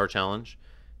on the power challenge,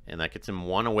 and that gets him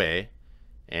 1 away.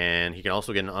 And he can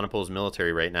also get an unopposed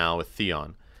military right now with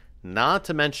Theon. Not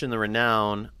to mention the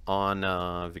renown on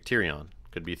Victirion.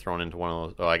 Could be thrown into one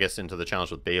of those, oh, I guess into the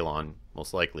challenge with Balon,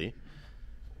 most likely.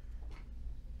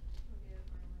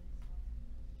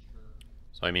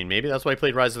 So, I mean, maybe that's why he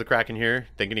played Rise of the Kraken here,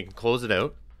 thinking he can close it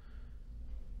out.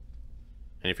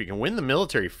 And if he can win the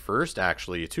military first,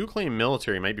 actually, a 2-claim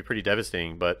military might be pretty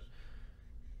devastating, but...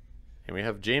 And we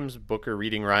have James Booker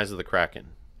reading Rise of the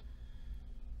Kraken.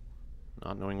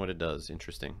 Not knowing what it does.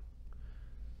 Interesting.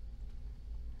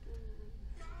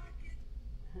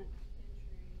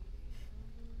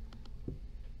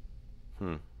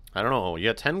 I don't know. You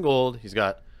got 10 gold. He's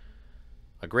got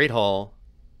a Great Hall,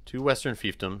 2 Western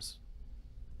Fiefdoms.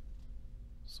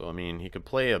 So, I mean, he could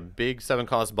play a big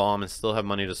 7-cost bomb and still have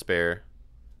money to spare.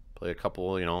 Play a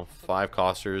couple, you know,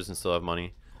 5-costers and still have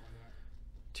money.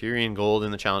 Tyrion gold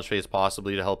in the challenge phase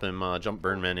possibly to help him jump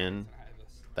burn men in.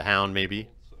 The Hound maybe.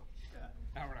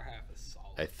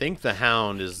 I think the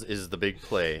Hound is the big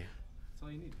play. That's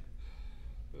all you need.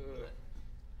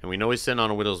 And we know he's sitting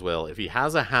on a Widow's Wail. If he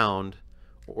has a Hound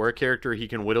or a character he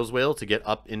can Widow's Wail to get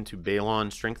up into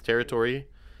Balon strength territory,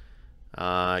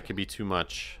 it could be too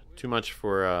much too much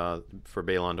for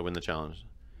Balon to win the challenge.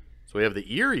 So we have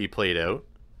the Eerie played out.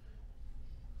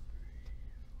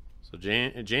 So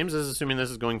James is assuming this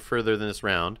is going further than this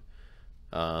round.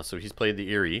 So he's played the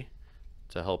Eerie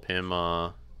to help him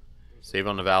save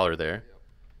on the Valor there.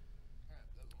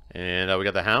 And we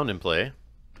got the Hound in play.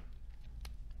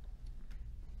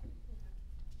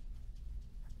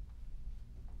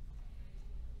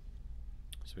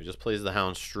 So he just plays the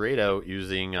Hound straight out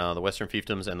using the Western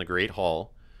Fiefdoms and the Great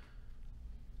Hall.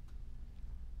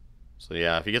 So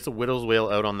yeah, if he gets a Widow's Wail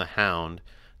out on the Hound,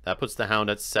 that puts the Hound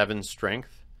at 7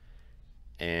 strength.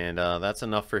 And that's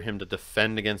enough for him to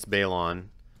defend against Balon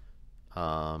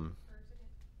to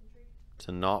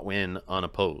not win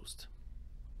unopposed.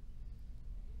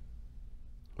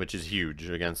 Which is huge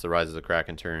against the Rise of the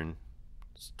Kraken turn.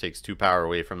 Just takes 2 power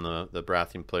away from the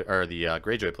Baratheon player, or the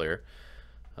Greyjoy player,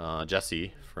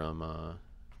 Jessie, from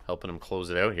helping him close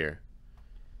it out here.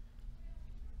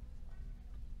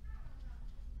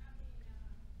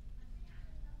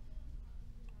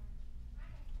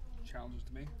 Challenges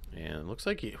to me. And it looks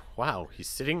like wow, he's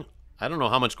sitting, I don't know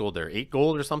how much gold there, 8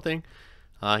 gold or something.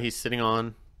 He's sitting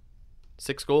on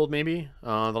 6 gold maybe, the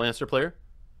Lannister player.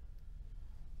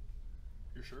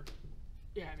 You're sure?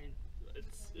 Yeah, I mean, it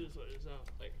is what it is.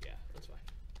 Like, yeah, that's fine.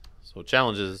 So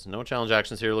challenges, no challenge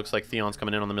actions here. Looks like Theon's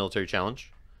coming in on the military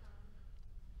challenge.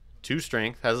 2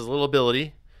 strength, has his little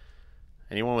ability.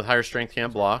 Anyone with higher strength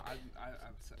can't block.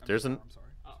 There's an... I'm sorry.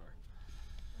 Oh.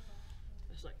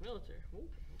 It's like military. Ooh,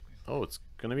 Oh, it's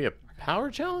going to be a power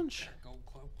challenge? Gold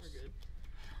cloaks. we're good.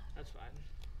 That's fine.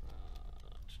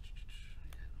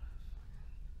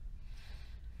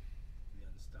 The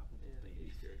unstoppable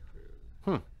baby.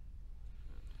 Hmm.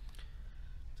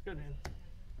 It's good, man.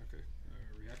 Okay.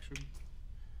 Reaction.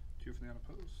 2 from the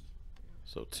unopposed.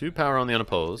 So 2 power on the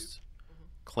unopposed.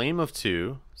 Claim of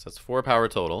 2. So that's 4 power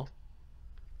total.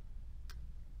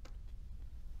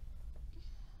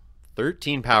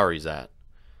 13 power he's at.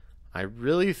 I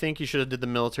really think he should have did the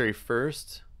military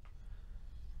first.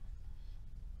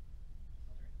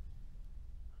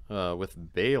 With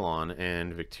Balon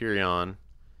and Victarion.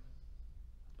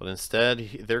 But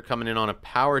instead, they're coming in on a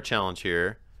power challenge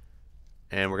here.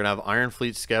 And we're going to have Iron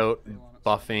Fleet Scout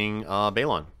buffing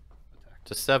Balon Attack.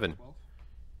 to 7. 12.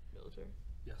 Military.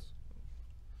 Yes.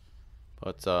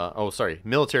 But, oh, sorry.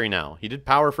 Military now. He did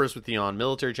power first with Theon.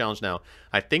 Military challenge now.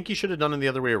 I think he should have done it the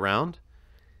other way around.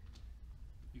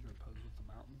 You can oppose with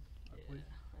the mountain, I Yeah, believe.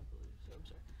 I believe so.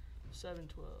 I'm sorry. 7,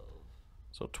 12.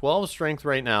 So 12 strength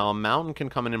right now. Mountain can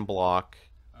come in and block.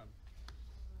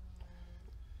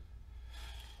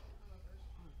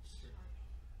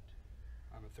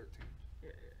 I'm at 13. Yeah.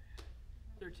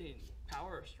 13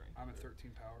 power or strength? I'm at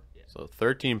 13 power. Yeah. So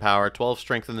 13 power. 12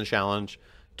 strength in the challenge.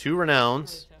 2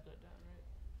 renowns. Tap that down, right?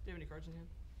 Do you have any cards in hand?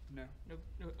 No. No.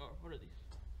 No. Oh, what are these?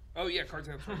 Oh yeah, cards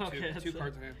in hand. Sorry, Okay, two. that's Two it.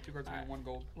 cards in hand. 2 cards in hand. 1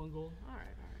 gold. 1 gold. All right.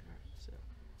 So,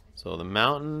 So the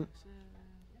mountain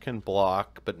can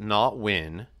block but not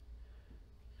win.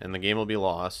 And the game will be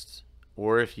lost.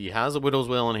 Or if he has a Widow's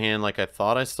Wail in hand like I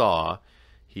thought I saw,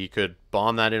 he could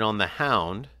bomb that in on the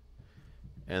Hound.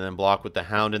 And then block with the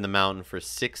Hound in the mountain for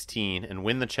 16 and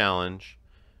win the challenge.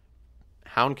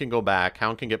 Hound can go back.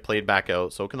 Hound can get played back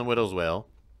out. So can the Widow's Wail.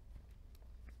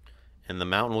 And the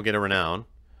mountain will get a renown.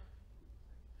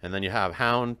 And then you have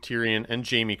Hound, Tyrion, and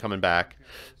Jaime coming back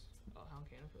oh, Hound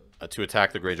can't oppose. to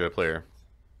attack the Greyjoy player.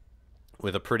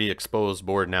 With a pretty exposed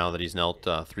board now that he's knelt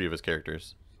 3 of his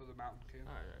characters. So the mountain can.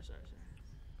 All right. Sorry.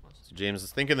 So James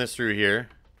is thinking this through here.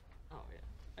 Oh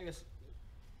yeah. I guess.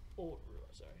 Oh,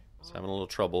 sorry. He's having a little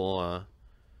trouble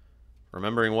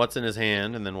remembering what's in his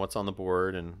hand and then what's on the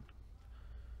board. And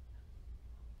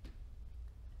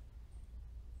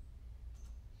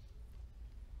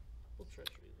We'll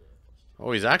treachery the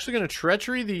oh, he's actually going to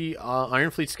treachery the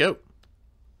Iron Fleet Scout.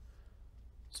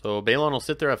 So Balon will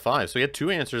sit there at 5. So he had 2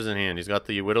 answers in hand. He's got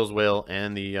the Widow's Wail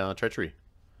and the treachery.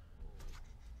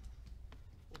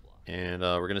 And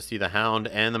we're going to see the Hound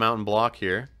and the Mountain block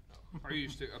here. Are you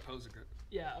still opposing it?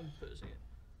 Yeah, I'm opposing it.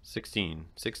 16.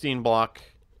 16 block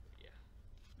Yeah.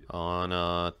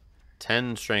 on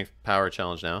 10 strength power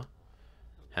challenge now.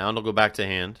 Hound will go back to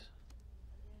hand.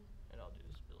 And I'll do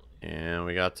this ability. And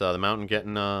we got the Mountain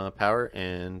getting power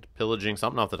and pillaging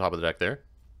something off the top of the deck there.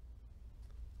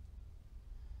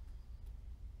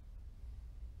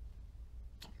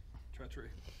 Treachery.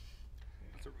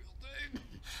 That's a real thing.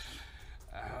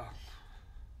 Ow.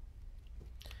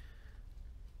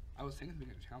 I was thinking of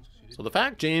making a challenge. So the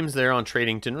fact James there on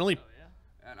trading didn't really Oh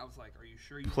yeah. And I was like, are you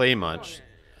sure you play much.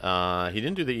 He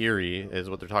didn't do the Eerie, is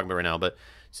what they're talking about right now. But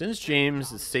since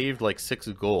James saved like 6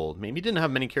 gold, maybe he didn't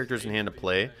have many characters in hand to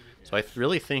play. So I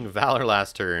really think Valor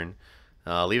last turn,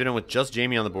 leaving him with just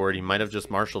Jamie on the board, he might have just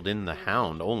marshaled in the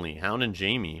Hound only. Hound and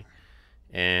Jamie.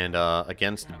 And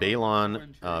against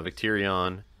Balon,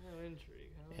 Victirion, No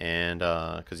intrigue, huh? and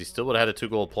because he still would have had a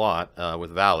 2-gold plot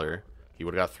with Valor. He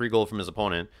would have got 3 gold from his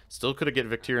opponent. Still could have get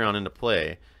Victirion into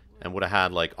play. And would have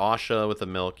had like Asha with the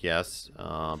milk, yes.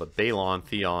 But Balon,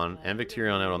 Theon, and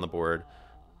Victirion out on the board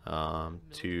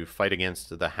to fight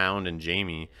against the Hound and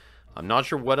Jamie. I'm not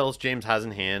sure what else James has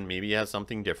in hand. Maybe he has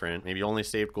something different. Maybe he only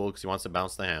saved gold because he wants to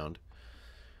bounce the Hound.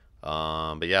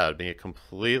 But yeah, it'd be a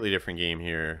completely different game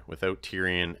here without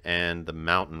Tyrion and the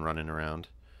Mountain running around.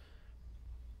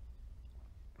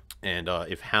 And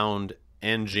if Hound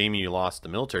and Jamie lost the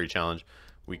military challenge,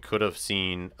 we could have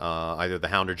seen either the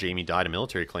Hound or Jamie died a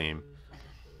military claim.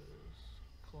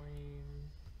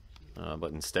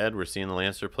 But instead, we're seeing the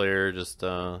Lannister player just,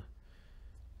 I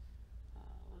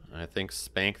think,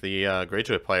 spank the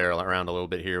Greyjoy player around a little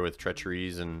bit here with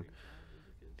treacheries and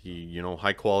the, you know,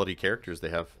 high-quality characters they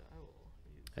have.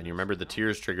 And you remember the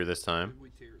tears trigger this time.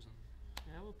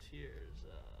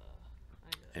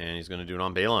 And he's going to do it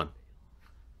on Balon.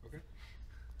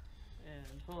 And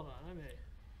hold on, I may.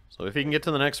 So if he can get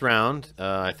to the next round,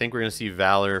 I think we're going to see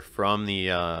Valor from the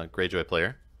Greyjoy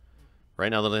player. Right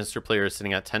now the Lannister player is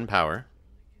sitting at 10 power.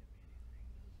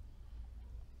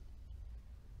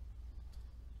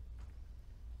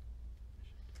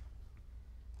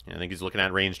 And I think he's looking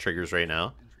at range triggers right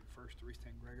now. Intrigue first to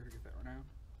restand Gregor to get that renown.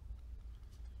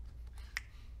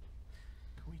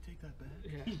 Can we take that back?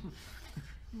 Yeah.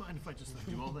 Mind if I just like,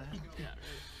 do all that? Yeah, right.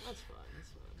 That's fine. That's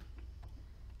fine.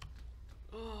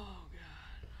 Oh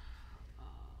god.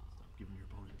 Stop giving your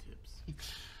opponent tips.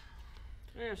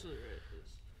 You're absolutely right.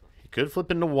 It's He could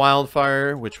flip into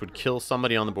Wildfire, which would kill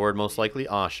somebody on the board, most likely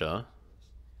Asha.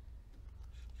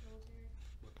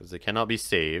 Because they cannot be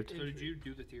saved. So did you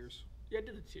do the tears yeah, I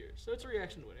did the tiers. So it's a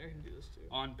reaction to winning. I can do this too.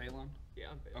 on Balon? Yeah,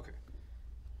 I'm big. Okay.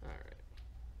 Alright.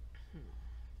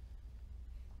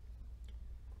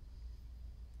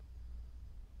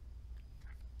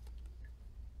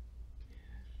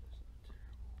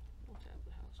 We'll tap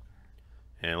the house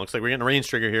card. And it looks like we're getting a range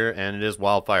trigger here, and it is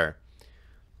Wildfire.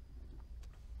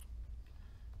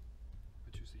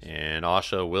 I choose these. And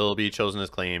Asha will be chosen as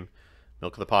claim.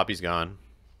 Milk of the Poppy's gone.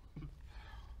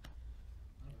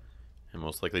 And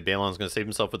most likely Balon's going to save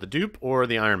himself with the dupe or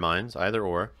the Iron Mines, either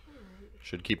or.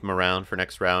 Should keep him around for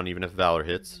next round, even if Valor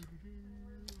hits.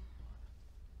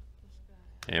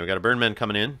 And we got a Burnman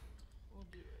coming in. We'll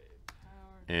do a power.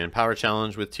 And power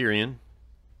challenge with Tyrion.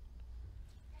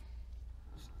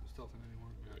 Stealth in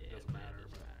anyone? Yeah, it doesn't matter.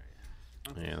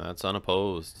 But And that's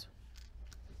unopposed.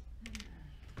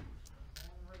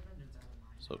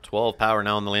 So 12 power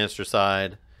now on the Lannister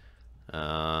side.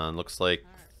 Looks like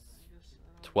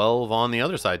 12 on the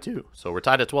other side too. So we're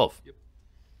tied at 12. Yep.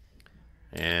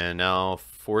 And now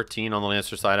 14 on the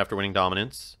Lannister side after winning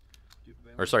dominance. do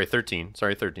Balon. Or sorry, 13.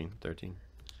 Sorry, 13. 13.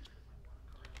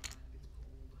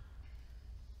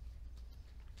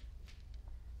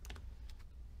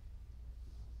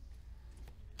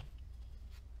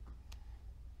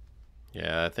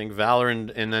 Yeah, I think Valor and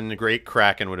then the Great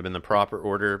Kraken would have been the proper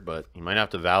order, but you might have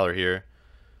to Valor here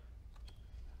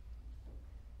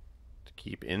to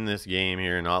keep in this game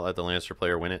here and not let the Lannister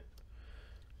player win it.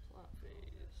 Plot phase.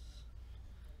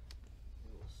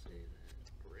 We will say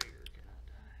that Gregor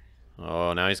cannot die.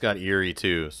 Oh, now he's got Eerie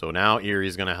too. So now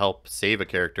Eerie's going to help save a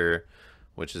character,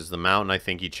 which is the Mountain I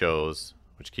think he chose,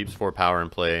 which keeps 4 power in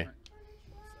play.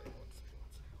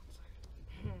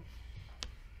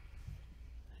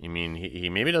 I mean, he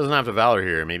maybe doesn't have to Valor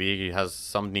here. Maybe he has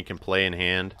something he can play in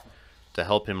hand to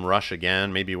help him rush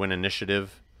again. Maybe win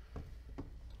initiative.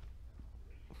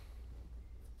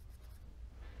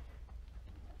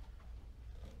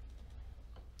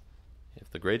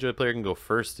 If the Greyjoy player can go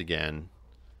first again,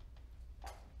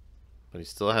 but he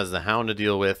still has the Hound to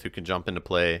deal with who can jump into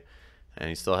play, and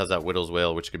he still has that Widow's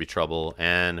Wail, which could be trouble,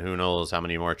 and who knows how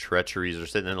many more treacheries are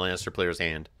sitting in the Lannister player's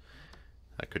hand.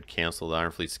 That could cancel the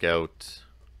Ironfleet Scout.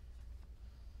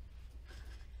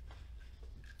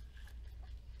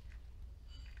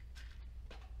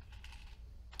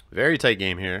 Very tight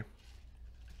game here.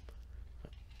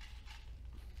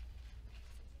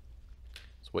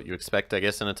 It's what you expect, I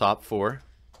guess, in a top 4.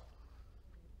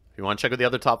 If you want to check out the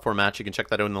other top 4 match, you can check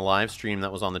that out in the live stream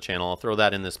that was on the channel. I'll throw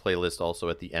that in this playlist also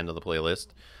at the end of the playlist.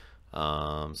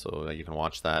 So you can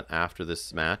watch that after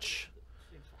this match.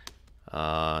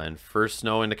 And first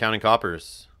snow into Counting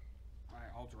Coppers. Alright,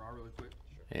 I'll draw really quick.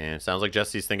 And it sounds like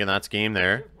Jesse's thinking that's game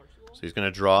there. So he's going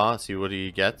to draw, see what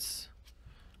he gets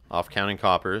off Counting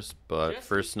Coppers. But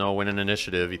first snow winning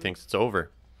initiative, he thinks it's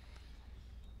over.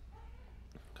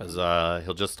 because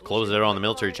he'll just close it on the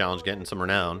military challenge, getting some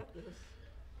renown.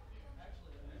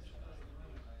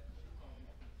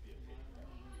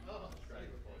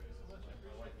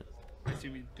 I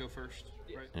assume you go first,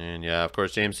 right? And yeah, of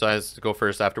course, James decides to go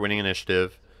first after winning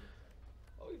initiative.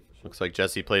 Looks like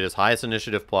Jessie played his highest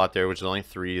initiative plot there, which is only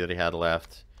 3 that he had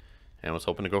left, and was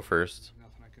hoping to go first.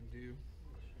 Nothing I can do.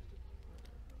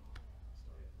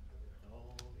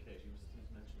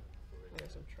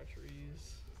 Some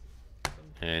treacheries.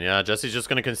 And yeah, Jesse's just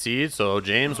going to concede, so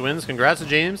James wins. Congrats to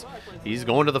James. He's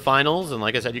going to the finals, and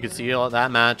like I said, you can see all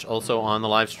that match also on the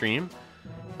live stream.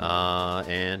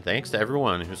 And thanks to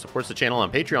everyone who supports the channel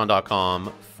on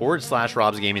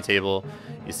patreon.com/Rob's Gaming Table.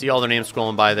 You see all their names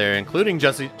scrolling by there, including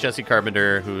Jesse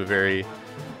Carpenter, who very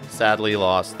sadly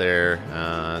lost there.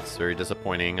 It's very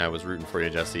disappointing. I was rooting for you,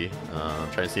 Jesse.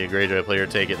 Trying to see a Greyjoy player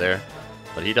take it there,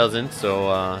 but he doesn't.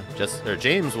 So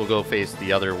James will go face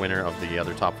the other winner of the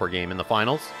other top 4 game in the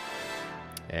finals.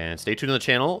 And stay tuned to the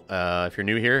channel. If you're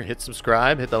new here, hit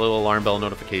subscribe, hit that little alarm bell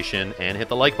notification, and hit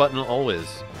the like button always.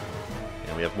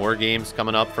 And we have more games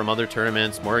coming up from other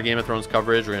tournaments, more Game of Thrones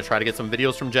coverage. We're going to try to get some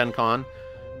videos from Gen Con.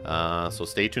 So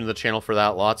stay tuned to the channel for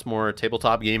that. Lots more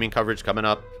tabletop gaming coverage coming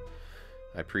up.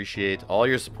 I appreciate all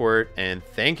your support, and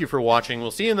thank you for watching.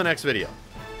 We'll see you in the next video.